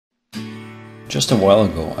Just a while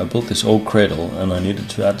ago I built this oak cradle and I needed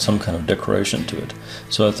to add some kind of decoration to it.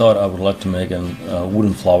 So I thought I would like to make a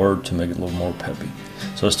wooden flower to make it a little more peppy.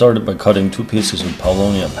 So I started by cutting 2 pieces of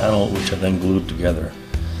paulownia panel, which I then glued together.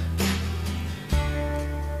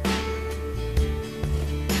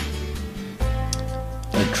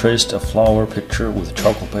 I traced a flower picture with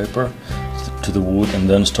charcoal paper to the wood and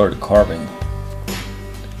then started carving.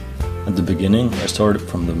 At the beginning I started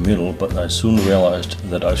from the middle, but I soon realized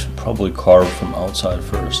that I should probably carve from outside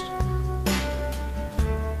first.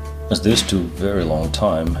 As this took a very long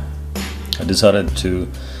time, I decided to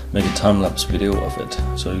make a time-lapse video of it,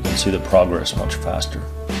 so you can see the progress much faster.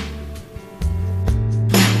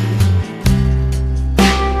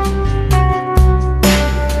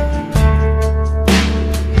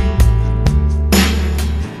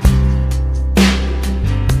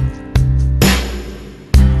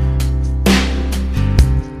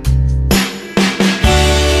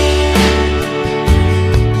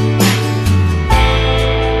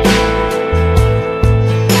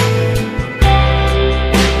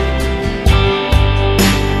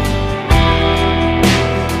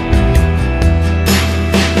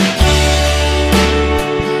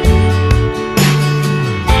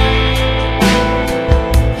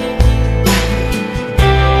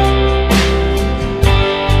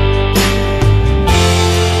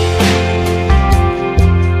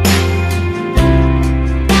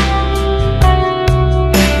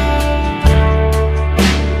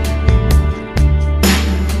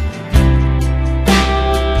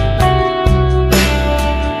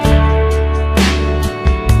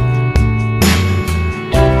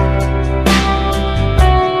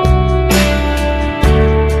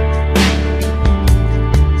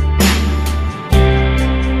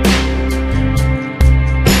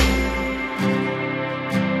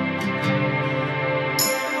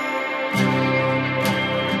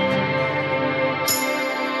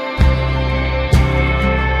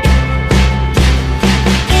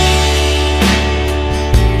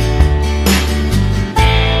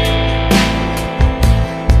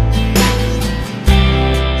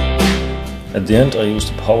 At the end I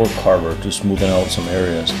used a power carver to smoothen out some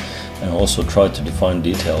areas and also tried to define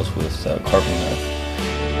details with a carving knife.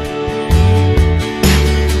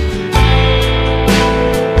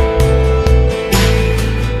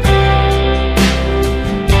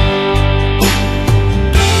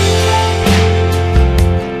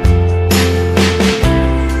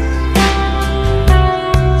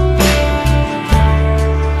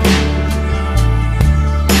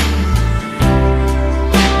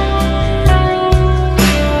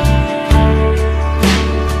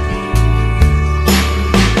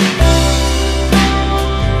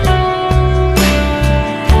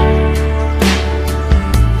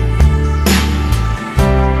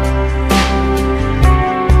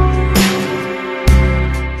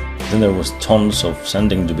 Then there was tons of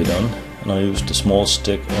sanding to be done, and I used a small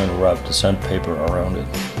stick and wrapped the sandpaper around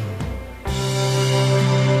it.